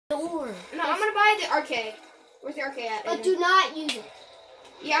door. No, I'm gonna buy the arcade. Where's the arcade at? But do not use it.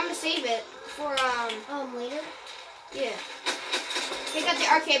 Yeah, I'm gonna save it for later. Yeah. I got the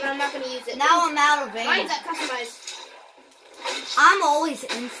arcade, but I'm not gonna use it. Now I'm out of Mine's ammo. at customized. I'm always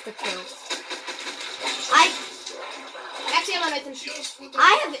insta-kill. Actually, I'm on Nathan.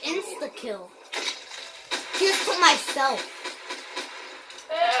 I have insta-kill. Just for myself.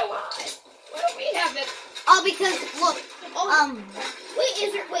 Why? Why don't we have it? Oh, because, look,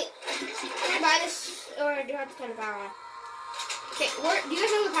 Wait, can I buy this, or do I have to turn the power on? Okay, do you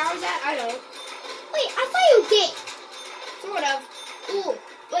guys know where the power's at? I don't. Wait, I thought you did. Sort of. Ooh,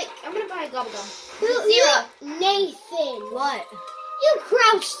 wait, I'm gonna buy a gum. Zero. Nathan. what? You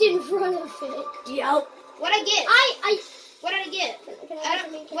crouched in front of it. Yup. What'd I get? What did I get?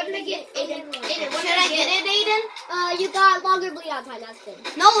 What did I get? Aiden, what Should did I get it, Aiden? You got longer bleed out time. That's good.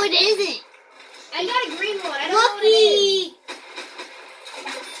 No, it isn't. I got a green one. I don't know what it is. Lucky.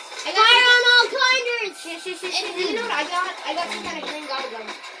 I got Fire on all kinders. And you know what I got? I got some kind of green gum.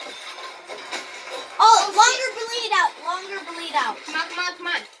 Oh, longer bleed out. Longer bleed out. Come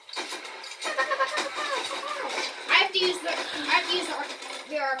on. I have to use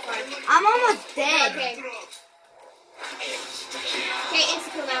the arc line. I'm almost dead. Okay,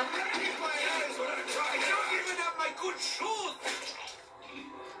 insta-kill now.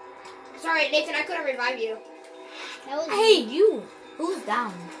 Sorry, Nathan, I couldn't revive you. Hey, you. Who's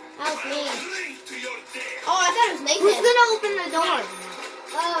down? That was me. Oh, I thought it was Nathan. Who's gonna open the door?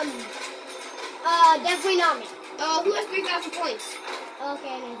 Definitely not me. Oh, who has 3,000 points?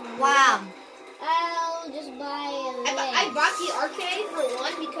 Okay, Nathan. Wow. I'll just buy I bought the arcade for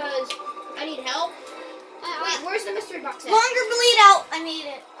one because I need help. Wait, where's the mystery box at? Longer bleed out. I need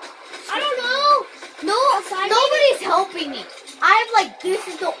it. I don't know. No, nobody's helping me. This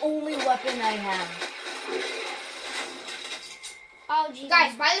is the only weapon I have. Oh, geez.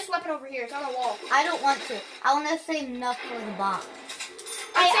 Guys, buy this weapon over here. It's on the wall. I don't want to. I want to save enough for the box.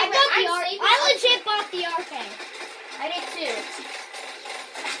 I legit bought the arcade. I did too.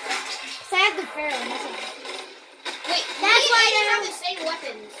 So I have the fair one. Wait, That's why I don't don't have the same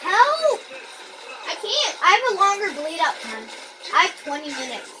weapons. Help! I can't. I have a longer bleed out time. I have 20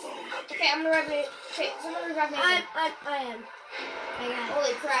 minutes. Okay, I'm gonna revive it. Okay, someone revive me. I am. I got it.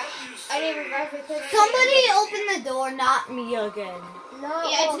 Holy crap. I didn't revive it. Somebody open the door, not me again. No.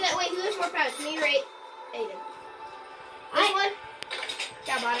 Yeah, it's that. Wait, who has more pounds? Me or Aiden? This one?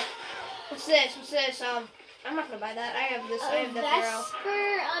 Yeah, I bought it. What's this? I'm not gonna buy that. I have this. I have the arrow.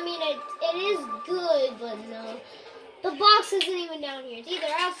 Vesper, I mean, it is good, but no. The box isn't even down here. It's either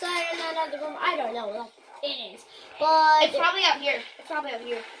outside or in that other room. I don't know. It is. But It's probably out here.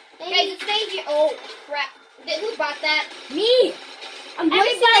 Guys, it's staying here. Oh, crap. Who bought that? Me!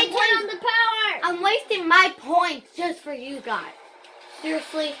 everybody turn on the power! I'm wasting my points just for you guys.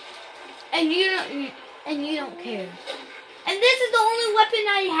 Seriously. And you don't care. And this is the only weapon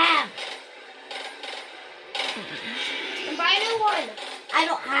I have. And buy a new one. I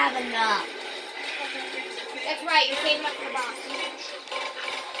don't have enough. That's right. You're saving up for the box.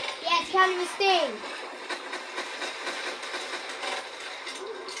 Yeah, it's counting the sting.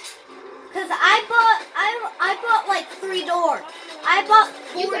 Cause I bought like 3 doors. I bought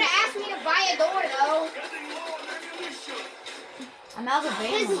 4. You could have asked me to buy a door, though. I'm out of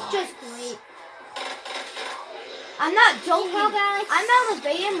This ammo. is just great. I'm not joking. Help, Alex. I'm out of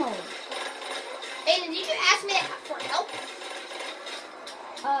ammo. Aiden, did you ask me for help?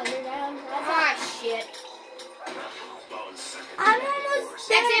 Oh, you're down. Ah, shit. I'm almost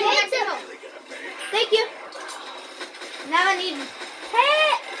Next dead. ammo. Thank you. Now I need.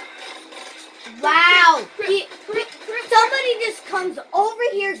 Hey! Wow. Somebody just comes over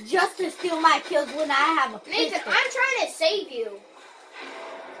here just to steal my kills when I have a pistol. Nathan, I'm trying to save you.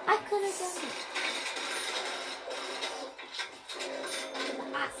 I could have done it.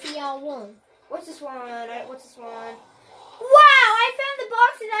 I see y'all won. What's this one? Wow, I found the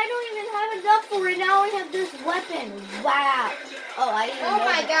box and I don't even have enough for it. Now I have this weapon. Wow. Oh, I didn't Oh know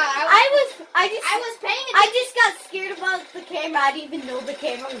my that. god. I I was paying I attention. just got scared about the camera. I didn't even know the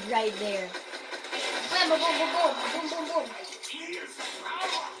camera was right there. Boom, boom, boom, boom, boom, boom, boom, boom.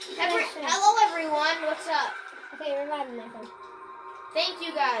 Hello, everyone. What's up? Okay, revive me, Nathan. Thank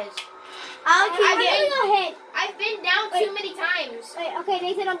you, guys. I'll keep I'm getting. gonna go ahead. I've been down too many times. Wait, okay,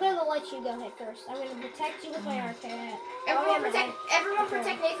 Nathan, I'm gonna let you go ahead first. I'm gonna protect you with my arcade. Everyone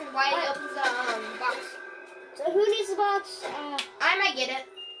protect Nathan while he opens the box. So who needs the box? I might get it.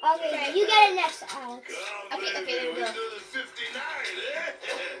 Okay, you get it next, Alex. Okay, there we go.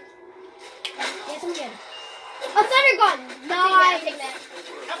 Yes, I'm good. A thunder gun! Nice! Take that.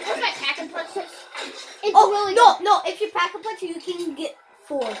 Where's my pack and punch? It's Oh really no! If you pack a punch, you can get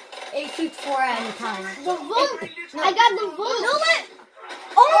 4. It shoots 4 at a time. The Vump. I got the Vump. No,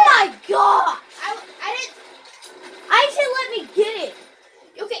 oh my god! I didn't. I said let me get it.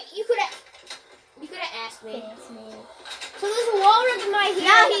 Okay, you could have asked me. So there's a walrus in my here.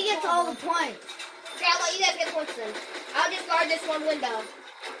 Now he gets all the points. Okay, I'll let you guys get points then. I'll just guard this one window.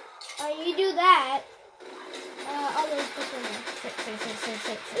 You do that. I'll go this window. 6.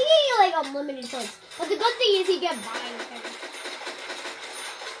 He gave you like unlimited points. But the good thing is he get by.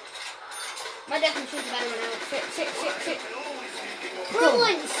 My death machine's about to run out. 6.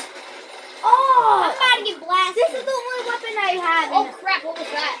 Gremlins. Oh! I'm about to get blasted. This is the only weapon I have. Oh crap, what was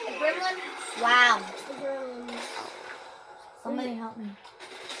that? A gremlin? Wow. The gremlins. Somebody help me.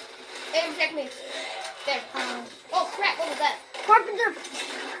 Hey, protect me. There. Oh crap, what was that? Carpenter.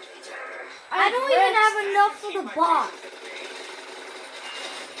 I don't even have enough for the box.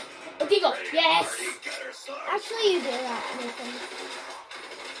 Oh, Deagle. Yes. Actually, you did that, Nathan.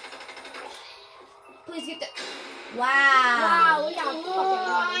 Please get the. Wow. We got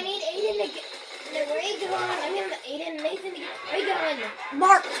Oh, I need Aiden to get the ray gun. I need Aiden and Nathan to get the ray gun.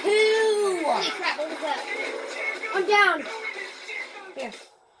 Mark 2. Holy crap, what was that? I'm down. Here.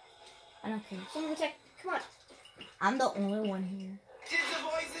 I don't care. Someone protect. Come on. I'm the only one here.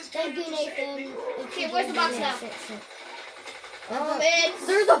 Thank you, Nathan. Okay, where's the box now? 6. It's.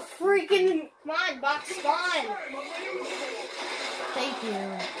 There's a freaking. Come on, box spawn. Thank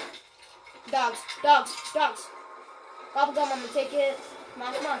you. Dogs. Gobble gum, I'm gonna take it. Come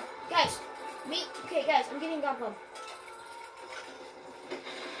on. Guys, okay, guys, I'm getting gobble gum.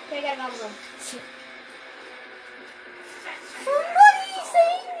 Okay, I got a gobble gum. Somebody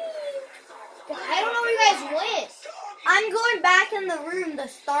save me. I don't know where you guys went. I'm going back in the room, the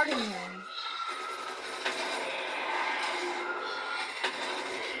starting room.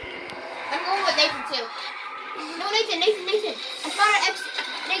 I'm going with Nathan too. No, Nathan. I found an exit.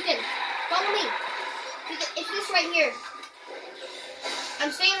 Nathan, follow me. It's this right here.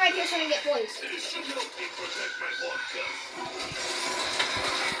 I'm staying right here trying to get points. I'm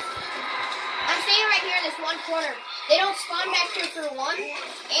staying right here in this one corner. They don't spawn back here for one,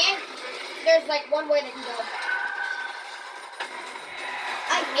 and there's like one way they can go.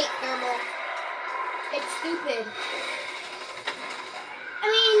 I hate thermal. It's stupid. I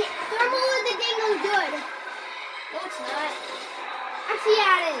mean, thermal in the Dingo's good. No, it's not. Actually,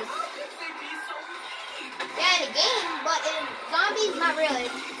 yeah, it is. Yeah, in a game, but in zombies, not really.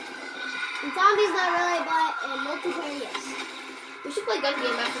 In zombies, not really, but in multiplayer, yes. We should play gun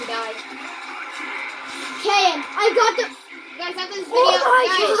game after we die. Okay, I got the. Guys, after this video, Oh my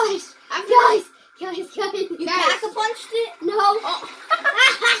guys, gosh! Guys! You Guys. pack-a-punched it? No. Oh.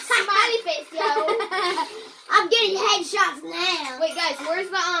 Smiley face, yo. I'm getting headshots now. Wait, guys, where's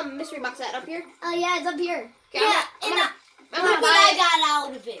the mystery box at? Up here? Oh yeah, it's up here. Okay, I'm Look gonna what buy I it. got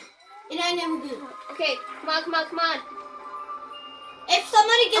out of it. And I never do. Okay, come on. If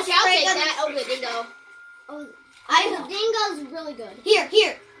somebody gets Okay, I'll spray take gun, that over the dingo. Oh, I the know. Dingo's really good. Here.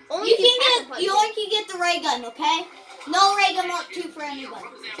 Only You if you can pack get, you only can get the ray gun, okay? No ray gun Mark 2 for anybody,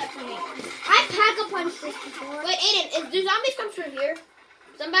 except for me. I pack-a-punched this before. Wait, Aiden, do zombies come through here?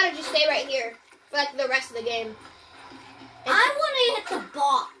 So I'm about to just stay right here for like the rest of the game. I want to hit the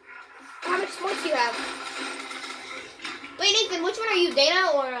ball. How much points do you have? Wait, Nathan, which one are you,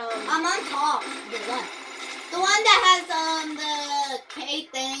 Dana or I'm on top, the left. The one that has the K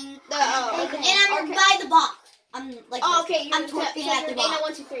thing. the And I'm okay. by the box. I'm like, Oh, okay. I'm twerking at the Dana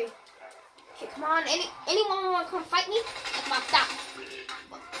box. 1, 2, 3. Okay, come on. Anyone want to come fight me? Come on, stop.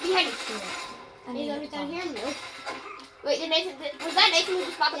 Behind you. I He's need over to down here. No. Wait, was that Nathan who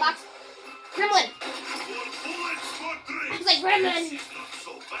just bought the box? Gremlin. I was like, Gremlin.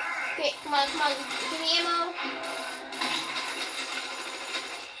 Okay, come on. Give me ammo.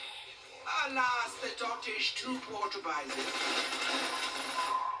 Alas, the dot is too poor to buy this.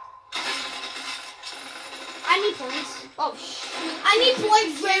 I need points. Oh, shoot. I need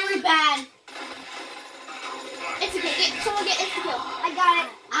points very bad. It's okay. Someone get insta kill. I got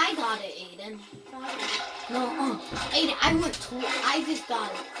it. I got it, Aiden. No, Aiden, I went to. I just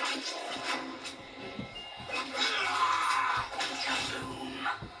got it.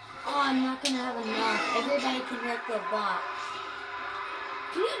 Oh, I'm not gonna have enough. Everybody can hit the box.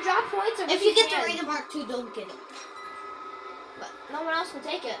 Can you drop points or If you get the can? Raider Mark 2, don't get it. But no one else will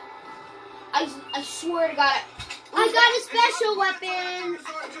take it. I swear to God. I got a special weapon.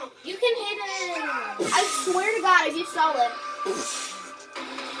 You can hit it. I swear to God, I just saw it.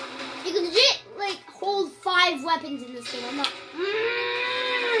 You can legit like hold 5 weapons in this game. I'm not.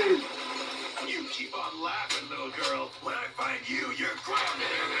 You keep on laughing, little girl. When I find you, you're grounded.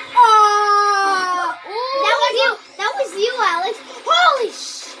 Oh! That was you, Alex. Oh! Holy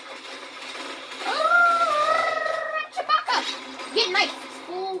sh! Chewbacca! Get knife,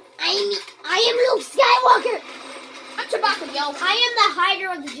 fool. I am Luke Skywalker. I'm Chewbacca, yo. I am the hider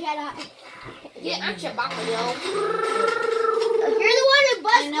of the Jedi. Yeah, I'm Chewbacca, yo. You're the one who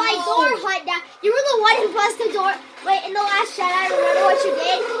busted my door hut down. You were the one who busted the door. Wait, in the last Jedi, remember what you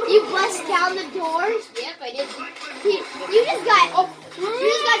did? You busted down the doors. Yep, I did. You just got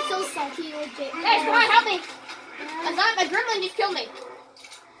so salty. You were bit. Guys, come on, help me. A gremlin just killed me.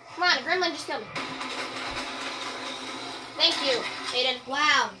 Come on, a gremlin just killed me. Thank you, Aiden.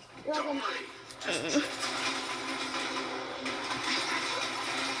 Wow. You're welcome.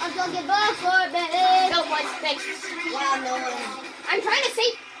 I'm gonna get back for it, baby. No, boys, thanks. Wow, no one. I'm trying to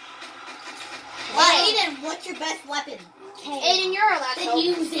save. Well, Aiden, what's your best weapon? Aiden, you're allowed to Then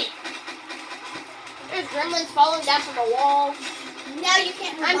use it. There's gremlins falling down from the wall. Now you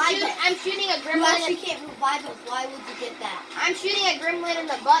can't revive us. I'm shooting a You gremlin. actually can't revive us. Why would you get that? I'm shooting a gremlin in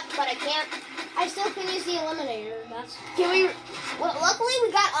the butt, but I can't. I still can use the eliminator. That's. Can we? Well, luckily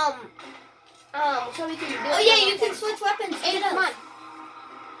we got so we can do. Oh yeah, you can switch weapons. Aiden, come on.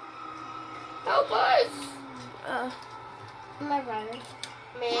 Help us. My brother.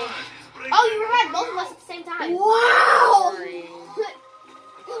 Man. Oh, you revived both of us at the same time. Wow.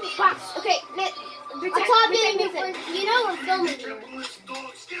 Box. Okay, I thought maybe you know we're filming here. Devilish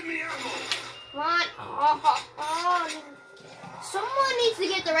dogs, give me ammo. Come on. Oh. Someone needs to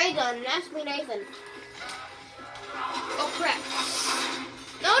get the ray gun and ask me Nathan. Oh crap.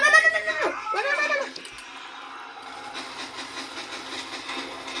 No. Run.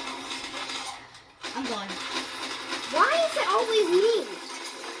 I'm going. Why is it always me?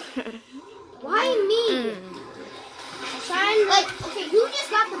 Why me? Like, okay, who just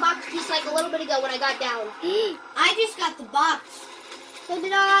got the box just like a little bit ago when I got down? I just got the box. So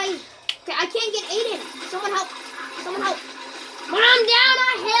did I. Okay, I can't get Aiden. Someone help. When I'm down,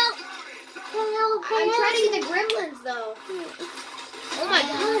 I help. I'm trying to get the gremlins though. Oh my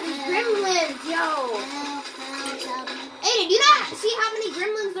god, these gremlins, yo. Aiden, do you not see how many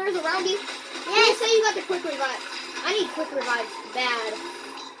gremlins there's around you? Yeah. You say you got the quick revive. I need quick revive bad.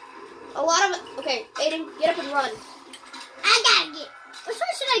 A lot of it. Okay, Aiden, get up and run. I gotta get. Which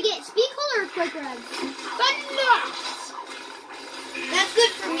one should I get? Speed Cola or Quick Run? Thunder! That's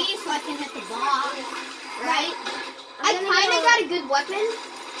good for me, so I can hit the box. Right? I kind of got a good weapon.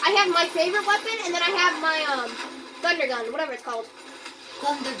 I have my favorite weapon, and then I have my thunder gun, whatever it's called.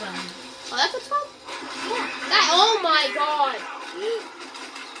 Thunder gun. Oh, that's what it's called? Yeah. Oh my god!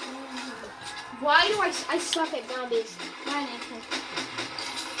 Why do I suck at zombies?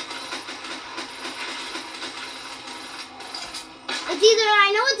 It's either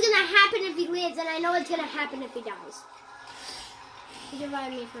I know what's gonna happen if he lives, and I know what's gonna happen if he dies. You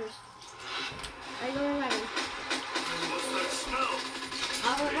revive me first. I go revive him. What's that smell?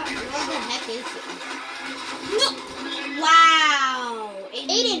 What the heck is it? No! Wow!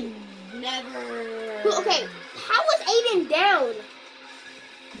 Aiden! Never. Okay, how was Aiden down?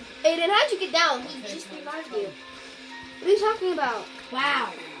 Aiden, how'd you get down? He just revived you. What are you talking about?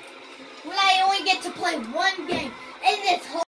 Wow. When I only get to play one game in this whole